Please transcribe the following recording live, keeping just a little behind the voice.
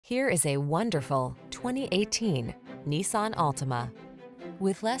Here is a wonderful 2018 Nissan Altima.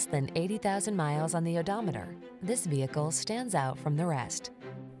 With less than 80,000 miles on the odometer, this vehicle stands out from the rest.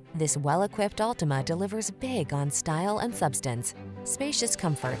 This well-equipped Altima delivers big on style and substance. Spacious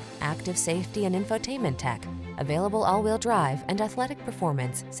comfort, active safety and infotainment tech, available all-wheel drive and athletic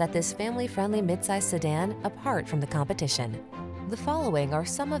performance set this family-friendly midsize sedan apart from the competition. The following are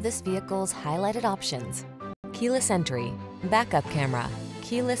some of this vehicle's highlighted options: keyless entry, backup camera,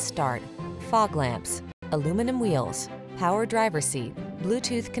 keyless start, fog lamps, aluminum wheels, power driver's seat,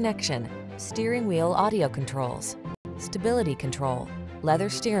 Bluetooth connection, steering wheel audio controls, stability control, leather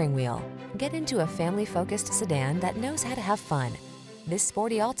steering wheel. Get into a family-focused sedan that knows how to have fun. This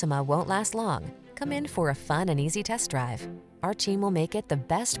sporty Altima won't last long. Come in for a fun and easy test drive. Our team will make it the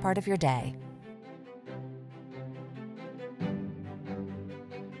best part of your day.